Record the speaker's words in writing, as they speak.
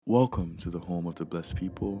Welcome to the home of the blessed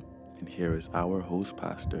people, and here is our host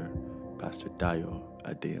pastor, Pastor Dayo,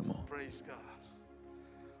 Adeyemo. Praise God.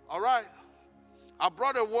 All right. I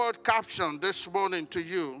brought a word caption this morning to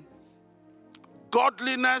you.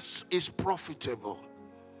 Godliness is profitable.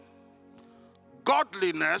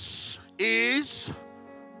 Godliness is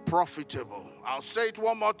profitable. I'll say it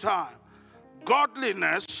one more time.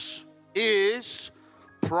 Godliness is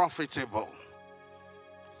profitable.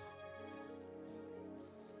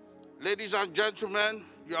 Ladies and gentlemen,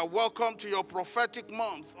 you are welcome to your prophetic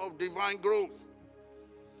month of divine growth.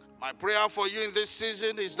 My prayer for you in this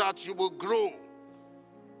season is that you will grow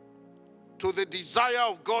to the desire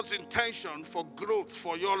of God's intention for growth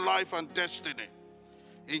for your life and destiny.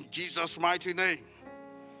 In Jesus' mighty name.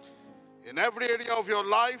 In every area of your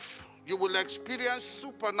life, you will experience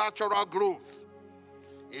supernatural growth.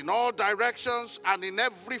 In all directions and in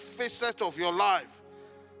every facet of your life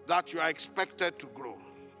that you are expected to grow.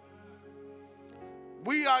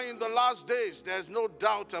 We are in the last days, there's no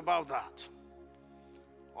doubt about that.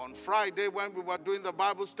 On Friday, when we were doing the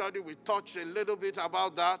Bible study, we touched a little bit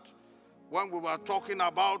about that when we were talking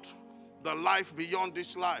about the life beyond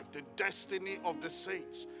this life, the destiny of the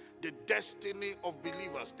saints, the destiny of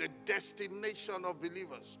believers, the destination of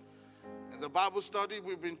believers. In the Bible study,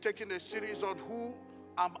 we've been taking a series on Who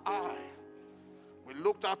Am I? We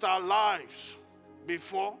looked at our lives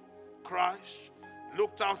before Christ,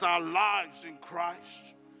 looked at our lives in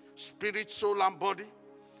Christ, spirit, soul, and body.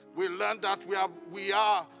 We learned that we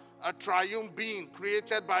are a triune being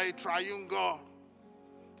created by a triune God,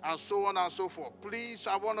 and so on and so forth. Please,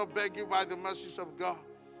 I want to beg you by the mercies of God.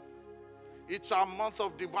 It's our month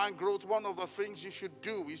of divine growth. One of the things you should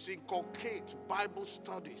do is inculcate Bible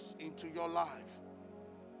studies into your life.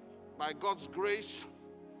 By God's grace,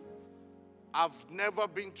 I've never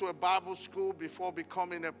been to a Bible school before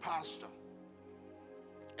becoming a pastor.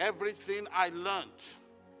 Everything I learned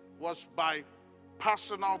was by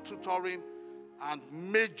personal tutoring and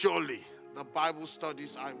majorly the Bible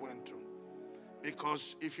studies I went to.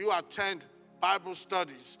 Because if you attend Bible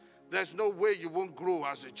studies, there's no way you won't grow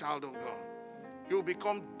as a child of God. You'll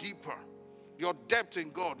become deeper. Your depth in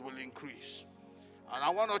God will increase. And I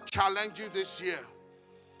want to challenge you this year.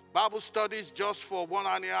 Bible studies just for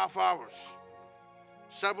 1.5 hours.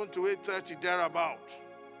 7 to 8:30 thereabout.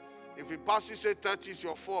 If it passes 8:30, it's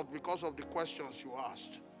your fault because of the questions you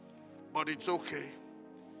asked. But it's okay.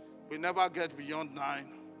 We never get beyond 9.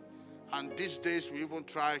 And these days, we even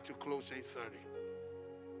try to close 8:30.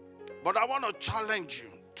 But I want to challenge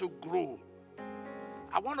you to grow.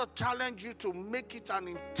 I want to challenge you to make it an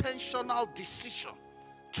intentional decision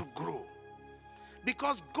to grow.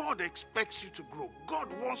 Because God expects you to grow. God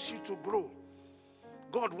wants you to grow.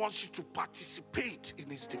 God wants you to participate in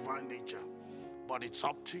His divine nature. But it's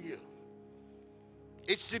up to you.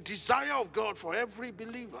 It's the desire of God for every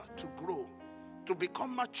believer to grow, to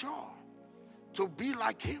become mature, to be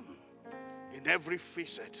like Him in every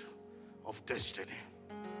facet of destiny.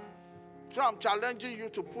 So I'm challenging you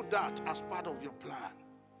to put that as part of your plan.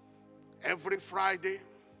 Every Friday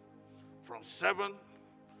from 7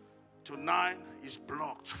 to 9 is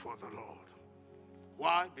blocked for the Lord.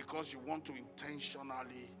 Why? Because you want to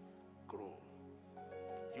intentionally grow.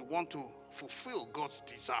 You want to fulfill God's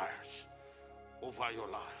desires over your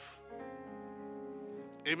life.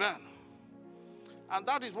 Amen. And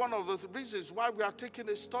that is one of the reasons why we are taking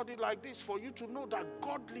a study like this, for you to know that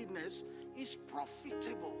godliness is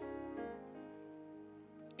profitable.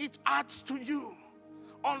 It adds to you.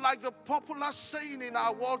 Unlike the popular saying in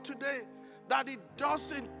our world today, that it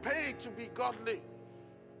doesn't pay to be godly.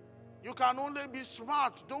 You can only be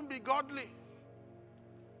smart, don't be godly.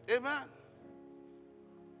 Amen.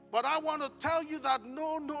 But I want to tell you that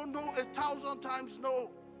no, 1,000 times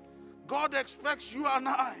no. God expects you and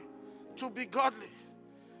I to be godly.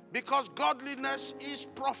 Because godliness is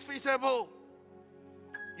profitable.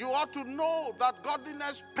 You ought to know that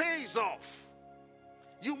godliness pays off.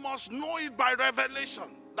 You must know it by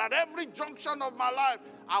revelation. That every junction of my life,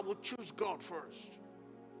 I will choose God first.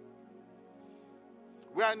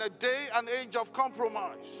 We are in a day and age of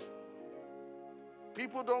compromise.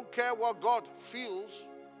 People don't care what God feels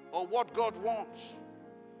or what God wants.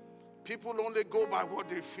 People only go by what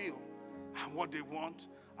they feel and what they want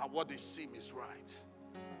and what they seem is right.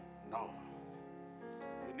 No.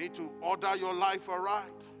 You need to order your life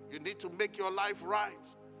aright. You need to make your life right.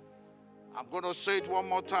 I'm going to say it one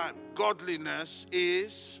more time. Godliness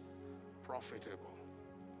is profitable.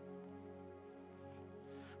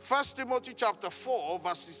 1 Timothy chapter 4,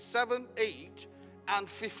 verses 7, 8, and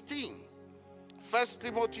 15. 1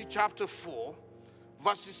 Timothy chapter 4,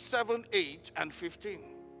 verses 7, 8, and 15.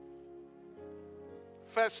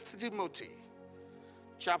 1 Timothy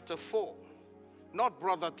chapter 4. Not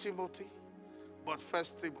Brother Timothy, but 1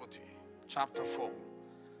 Timothy chapter 4.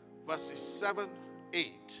 Verses 7,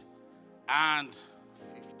 8, and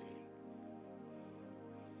 15.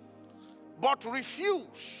 But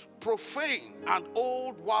refuse profane and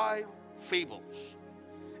old wild fables.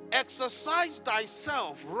 Exercise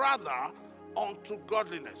thyself rather unto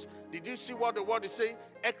godliness. Did you see what the word is saying?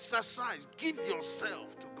 Exercise. Give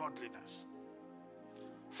yourself to godliness.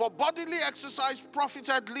 For bodily exercise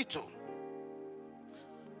profited little,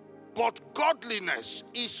 but godliness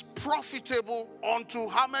is profitable unto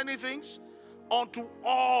how many things? Unto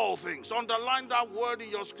all things. Underline that word in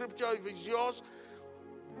your scripture if it's yours.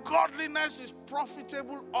 Godliness is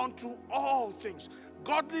profitable unto all things.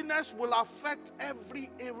 Godliness will affect every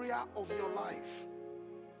area of your life.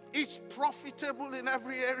 It's profitable in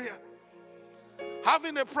every area.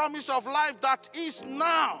 Having a promise of life that is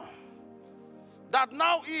now, that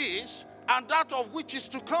now is, and that of which is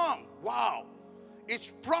to come. Wow.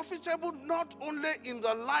 It's profitable not only in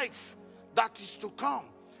the life that is to come.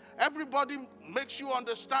 Everybody makes you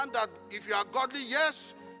understand that if you are godly,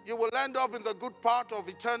 yes, you will end up in the good part of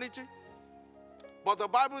eternity. But the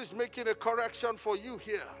Bible is making a correction for you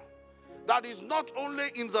here. That is not only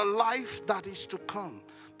in the life that is to come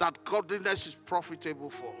that godliness is profitable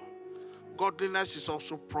for. Godliness is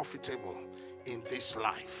also profitable in this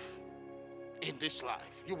life. In this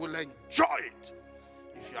life. You will enjoy it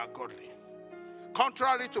if you are godly.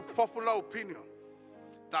 Contrary to popular opinion,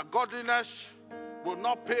 that godliness will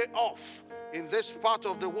not pay off in this part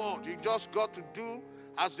of the world. You just got to do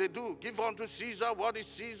as they do. Give unto Caesar what is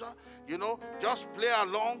Caesar. Just play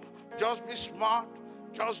along. Just be smart.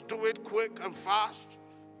 Just do it quick and fast.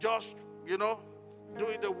 Just, do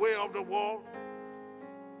it the way of the world.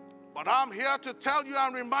 But I'm here to tell you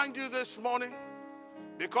and remind you this morning,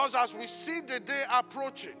 because as we see the day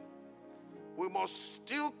approaching, we must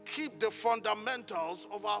still keep the fundamentals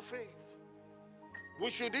of our faith. We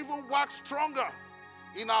should even work stronger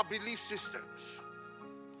in our belief systems.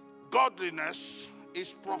 Godliness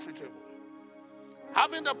is profitable.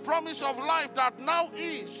 Having the promise of life that now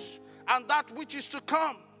is and that which is to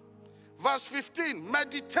come. Verse 15,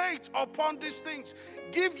 meditate upon these things.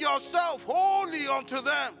 Give yourself wholly unto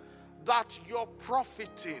them, that your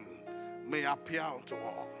profiting may appear unto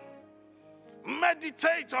all.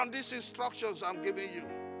 Meditate on these instructions I'm giving you.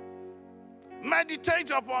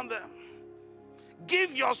 Meditate upon them.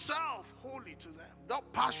 Give yourself wholly to them, not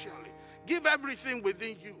partially. Give everything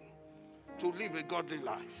within you to live a godly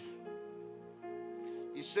life.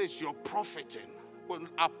 He says your profiting will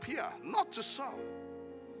appear not to some.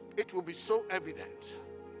 It will be so evident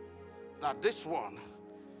that this one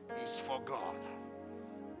is for God.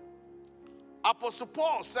 Apostle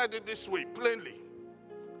Paul said it this way plainly.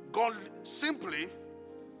 God, simply,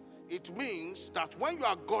 it means that when you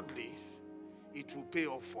are godly, it will pay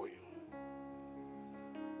off for you.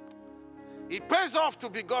 It pays off to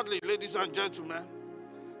be godly, ladies and gentlemen.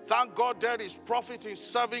 Thank God there is profit in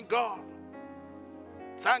serving God.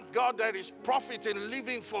 Thank God there is profit in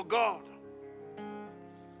living for God.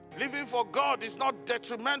 Living for God is not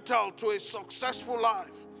detrimental to a successful life.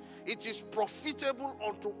 It is profitable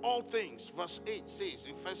unto all things. Verse 8 says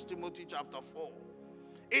in 1 Timothy chapter 4.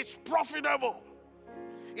 It's profitable.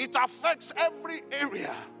 It affects every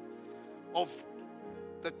area of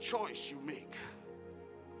the choice you make.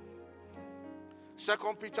 2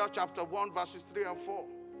 Peter chapter 1 verses 3 and 4.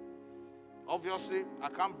 Obviously, I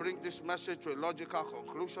can't bring this message to a logical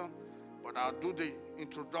conclusion, but I'll do the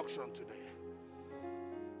introduction today.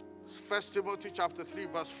 1 Timothy chapter 3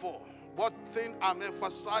 verse 4. What thing I'm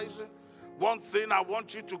emphasizing, one thing I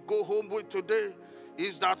want you to go home with today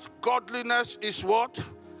is that godliness is what?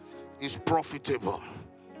 Is profitable.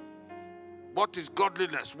 What is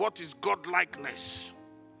godliness? What is godlikeness?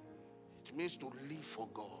 It means to live for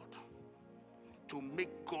God. To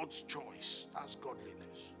make God's choice. That's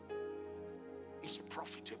godliness. It's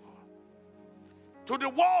profitable. To the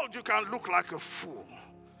world, you can look like a fool,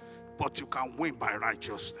 but you can win by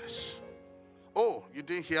righteousness. Oh, you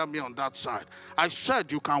didn't hear me on that side. I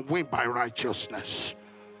said you can win by righteousness.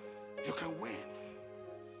 You can win.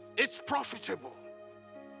 It's profitable.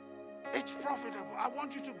 It's profitable. I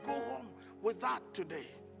want you to go home with that today.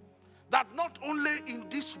 That not only in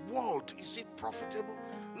this world is it profitable,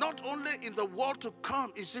 not only in the world to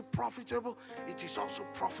come is it profitable, it is also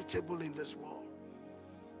profitable in this world.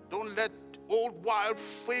 Don't let old wild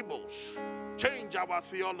fables change our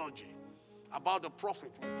theology about the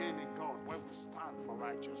profit we gain in God when we stand for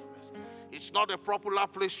righteousness. It's not a popular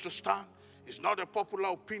place to stand. It's not a popular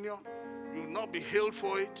opinion. You will not be hailed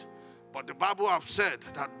for it. But the Bible have said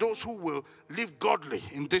that those who will live godly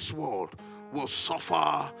in this world will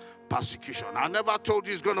suffer persecution. I never told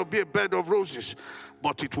you it's going to be a bed of roses,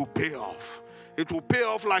 but it will pay off. It will pay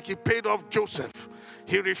off like it paid off Joseph.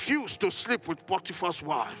 He refused to sleep with Potiphar's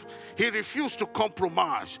wife. He refused to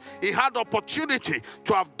compromise. He had opportunity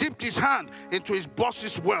to have dipped his hand into his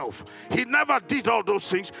boss's wealth. He never did all those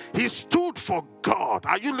things. He stood for God.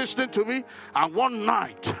 Are you listening to me? And one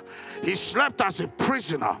night, he slept as a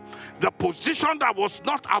prisoner. The position that was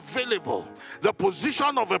not available, the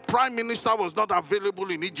position of a prime minister was not available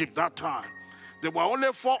in Egypt that time. There were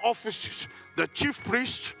only 4 offices. The chief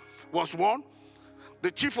priest was one. The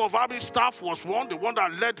chief of army staff was one, the one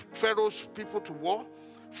that led Pharaoh's people to war.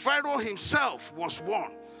 Pharaoh himself was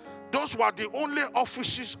one. Those were the only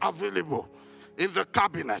offices available in the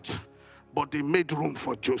cabinet. But they made room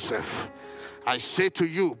for Joseph. I say to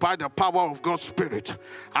you, by the power of God's Spirit,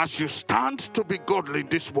 as you stand to be godly in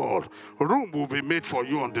this world, room will be made for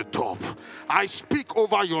you on the top. I speak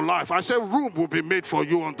over your life. I say room will be made for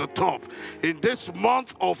you on the top. In this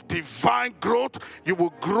month of divine growth, you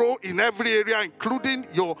will grow in every area, including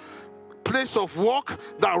your place of work.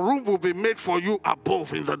 That room will be made for you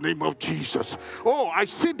above in the name of Jesus. Oh, I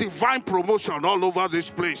see divine promotion all over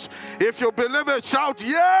this place. If you believe it, shout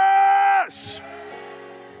yes.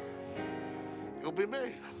 You'll be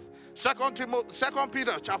made. 2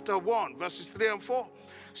 Peter chapter 1 verses 3 and 4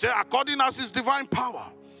 say, according as his divine power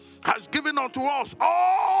has given unto us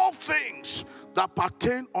all things that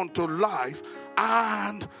pertain unto life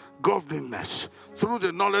and godliness, through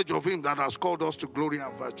the knowledge of him that has called us to glory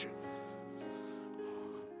and virtue.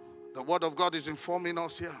 The word of God is informing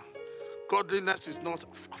us here. Godliness is not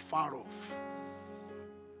far off.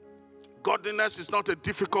 Godliness is not a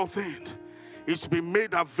difficult thing. It's been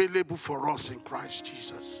made available for us in Christ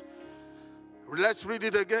Jesus. Let's read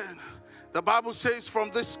it again. The Bible says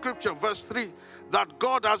from this scripture, verse 3, that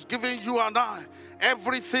God has given you and I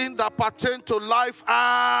everything that pertains to life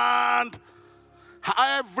and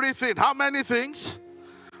everything. How many things?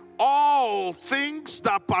 All things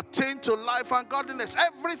that pertain to life and godliness.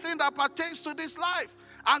 Everything that pertains to this life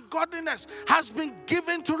and godliness has been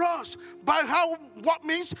given to us by what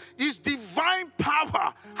means his divine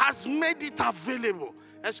power has made it available.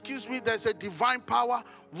 Excuse me, there's a divine power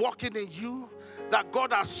working in you, that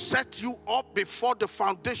God has set you up before the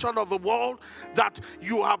foundation of the world, that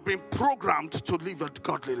you have been programmed to live a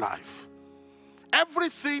godly life.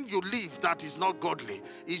 Everything you live that is not godly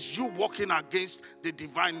is you walking against the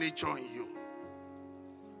divine nature in you.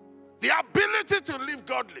 The ability to live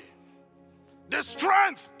godly, the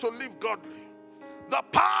strength to live godly, the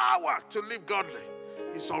power to live godly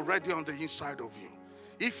is already on the inside of you.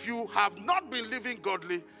 If you have not been living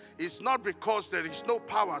godly, it's not because there is no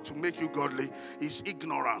power to make you godly. It's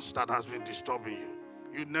ignorance that has been disturbing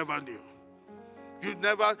you. You never knew. You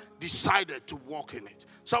never decided to walk in it.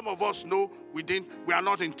 Some of us know we are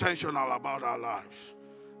not intentional about our lives.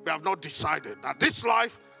 We have not decided that this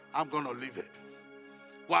life, I'm going to live it.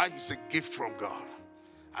 Why? It's a gift from God.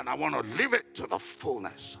 And I want to live it to the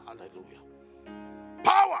fullness. Hallelujah.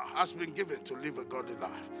 Power has been given to live a godly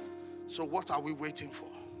life. So what are we waiting for?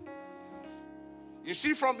 You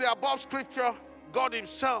see, from the above scripture, God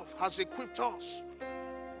himself has equipped us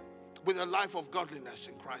with a life of godliness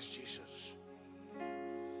in Christ Jesus.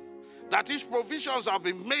 That his provisions have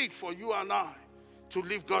been made for you and I to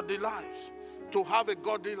live godly lives, to have a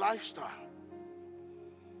godly lifestyle.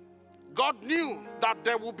 God knew that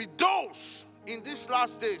there will be those in these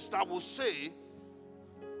last days that will say,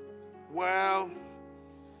 well,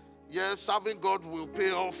 yes, serving God will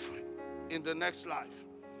pay off in the next life.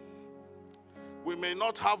 We may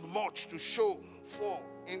not have much to show for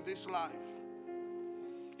in this life.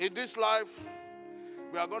 In this life,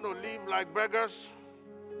 we are going to live like beggars.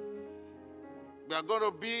 We are going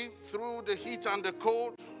to be through the heat and the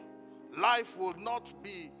cold. Life will not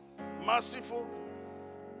be merciful.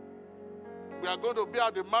 We are going to be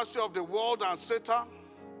at the mercy of the world and Satan,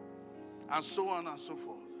 and so on and so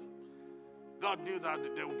forth. God knew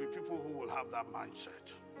that there will be people who will have that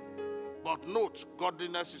mindset. But note,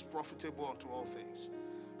 godliness is profitable unto all things,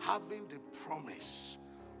 having the promise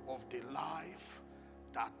of the life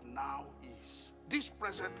that now is. This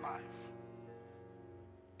present life,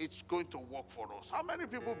 it's going to work for us. How many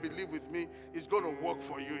people believe with me it's going to work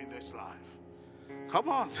for you in this life? Come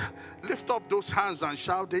on, lift up those hands and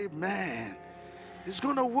shout, amen. It's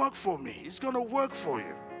going to work for me. It's going to work for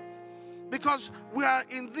you. Because we are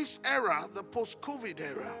in this era, the post-COVID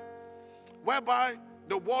era, whereby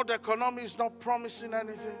the world economy is not promising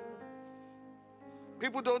anything.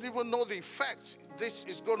 People don't even know the effect this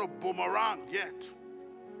is going to boomerang yet.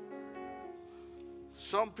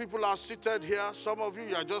 Some people are seated here. Some of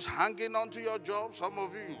you are just hanging on to your job. Some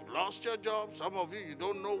of you lost your job. Some of you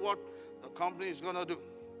don't know what the company is going to do.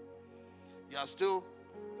 You are still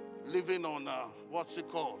living on, what's it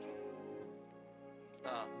called?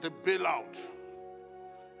 The bailout.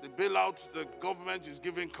 The bailout the government is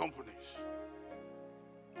giving companies.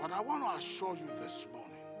 But I want to assure you this morning,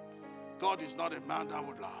 God is not a man that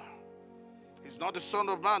would lie. He's not the son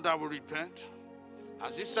of man that will repent.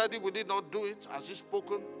 As he said he will not do it, as he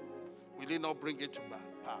spoken, will he not bring it to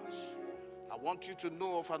pass? I want you to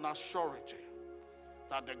know of an assurity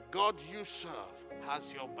that the God you serve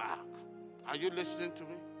has your back. Are you listening to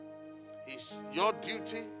me? It's your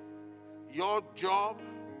duty, your job,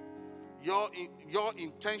 your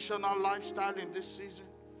intentional lifestyle in this season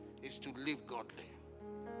is to live godly.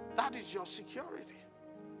 That is your security.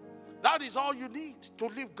 That is all you need, to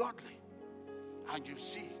live godly. And you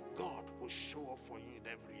see, God will show up for you in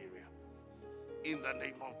every area. In the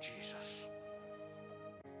name of Jesus.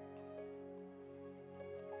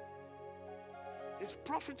 It's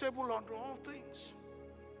profitable unto all things.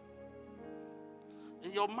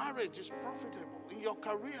 In your marriage, it's profitable. In your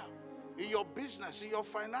career, in your business, in your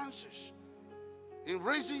finances, in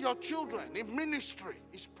raising your children, in ministry,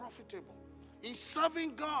 it's profitable. In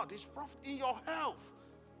serving God, it's profitable. In your health,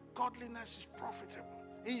 godliness is profitable.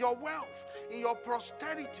 In your wealth, in your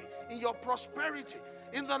posterity, in your prosperity,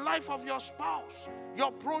 in the life of your spouse,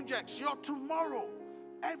 your projects, your tomorrow,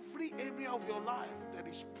 every area of your life, there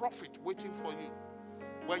is profit waiting for you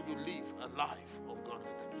when you live a life of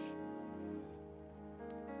godliness.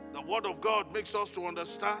 The word of God makes us to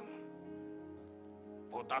understand,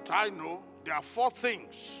 but that I know, there are four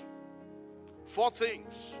things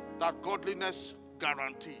that godliness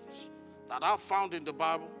guarantees, that I've found in the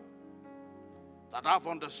Bible, that I've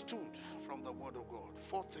understood from the word of God.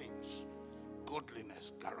 Four things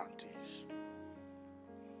godliness guarantees.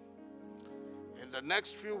 In the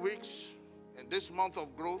next few weeks, in this month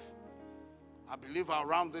of growth, I believe I'll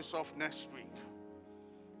round this off next week.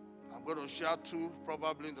 I'm going to share two,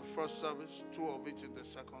 probably in the first service, two of it in the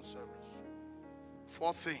second service.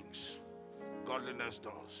 Four things godliness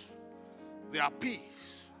does. They are P's.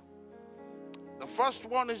 The first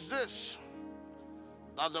one is this,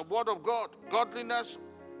 that the word of God, godliness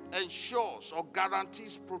ensures or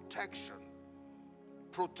guarantees protection.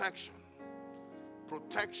 Protection.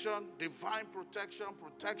 Protection, divine protection,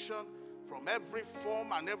 protection from every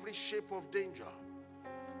form and every shape of danger.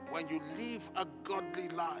 When you live a godly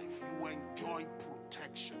life, you enjoy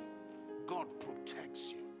protection. God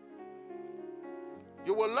protects you.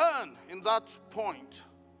 You will learn in that point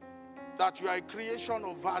that you are a creation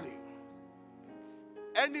of value.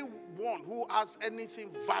 Anyone who has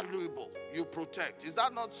anything valuable, you protect. Is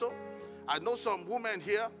that not so? I know some women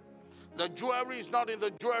here, the jewelry is not in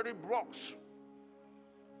the jewelry box.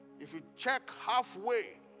 If you check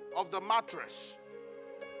halfway of the mattress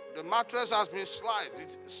has been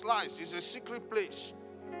sliced. It's a secret place.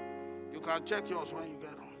 You can check yours when you get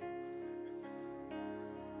home.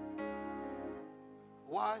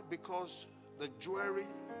 Why? Because the jewelry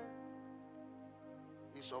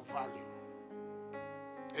is of value.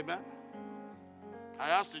 Amen. I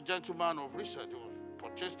asked the gentleman of research who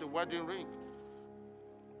purchased the wedding ring.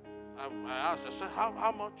 I asked, I said,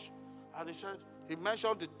 how much? And he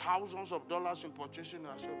mentioned the thousands of dollars in purchasing.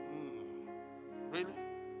 I said, really?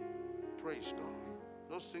 Praise God.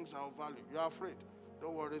 Those things are of value. You are afraid.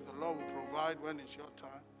 Don't worry, the Lord will provide when it's your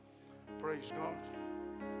time. Praise God.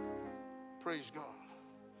 Praise God.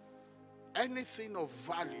 Anything of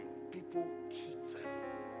value, people keep them.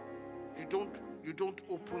 You don't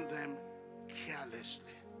open them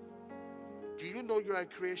carelessly. Do you know you are a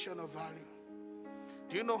creation of value?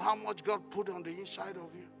 Do you know how much God put on the inside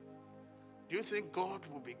of you? Do you think God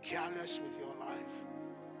will be careless with your life?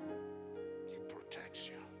 He protects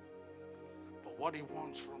you. But what he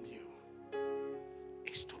wants from you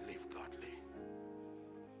is to live godly.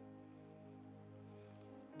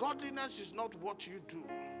 Godliness is not what you do.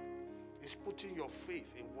 It's putting your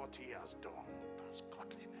faith in what he has done. That's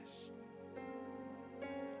godliness.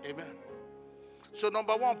 Amen. So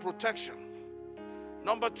number one, protection.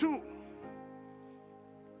 Number two,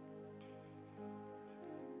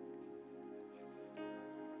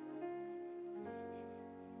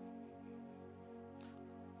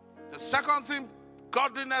 the second thing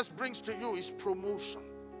godliness brings to you is promotion.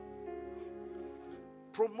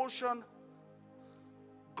 Promotion.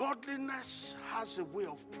 Godliness has a way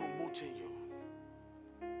of promoting you.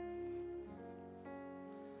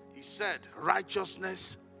 He said,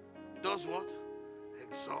 righteousness does what?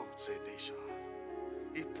 Exalts a nation.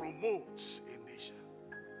 It promotes a nation.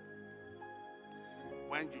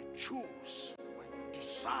 When you choose, when you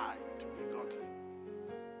decide to be godly,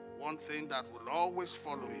 one thing that will always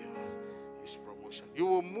follow you is promotion. You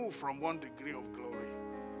will move from one degree of glory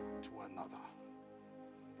to another.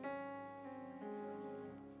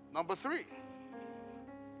 Number 3,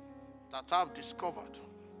 that I've discovered,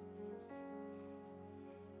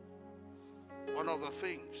 one of the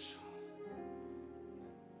things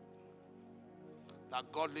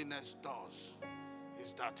that godliness does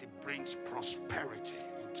is that it brings prosperity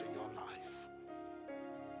into your life.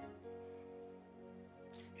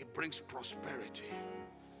 It brings prosperity.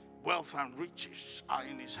 Wealth and riches are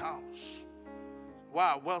in his house.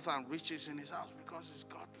 Why are wealth and riches in his house? Because he's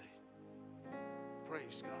godly.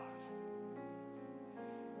 Praise God.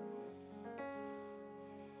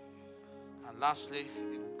 And lastly,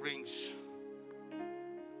 it brings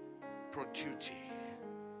perpetuity,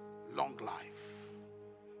 long life.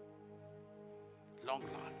 Long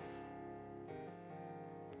life.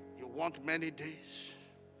 You want many days.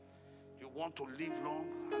 You want to live long.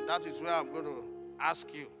 And that is where I'm going to ask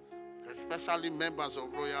you, especially members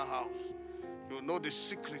of Royal House. You know the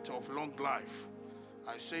secret of long life.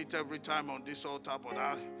 I say it every time on this altar, but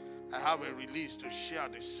I have a release to share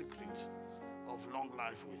the secret of long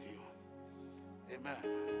life with you. Amen.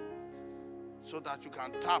 So that you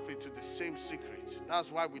can tap into the same secret.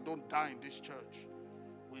 That's why we don't die in this church.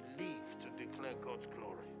 We live to declare God's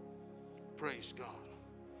glory. Praise God.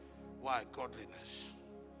 Why? Godliness.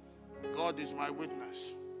 God is my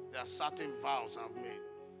witness. There are certain vows I've made.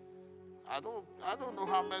 I don't know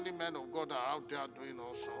how many men of God are out there doing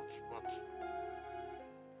all sorts, but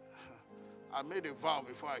I made a vow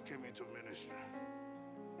before I came into ministry.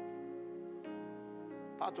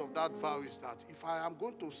 Part of that vow is that if I am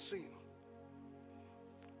going to sin,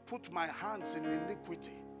 put my hands in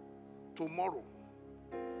iniquity tomorrow,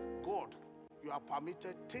 God, you are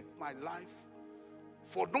permitted, take my life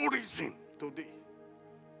for no reason today.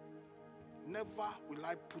 Never will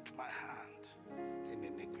I put my hand in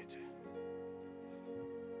iniquity.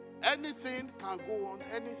 Anything can go on,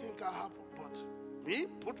 anything can happen, but me,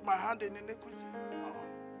 put my hand in iniquity?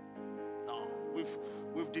 No.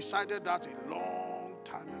 We've decided that a long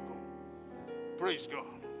time ago. Praise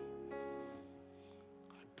God.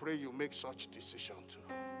 I pray you make such decision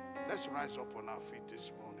too. Let's rise up on our feet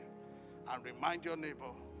this morning and remind your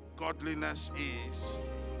neighbor, godliness is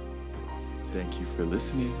profit. Thank you for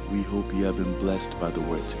listening. We hope you have been blessed by the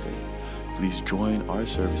word today. Please join our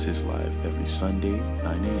services live every Sunday, 9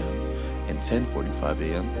 a.m. and 10:45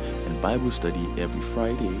 a.m. and Bible study every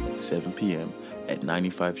Friday, 7 p.m. at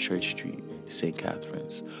 95 Church Street, St.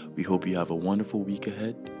 Catharines. We hope you have a wonderful week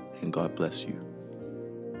ahead, and God bless you.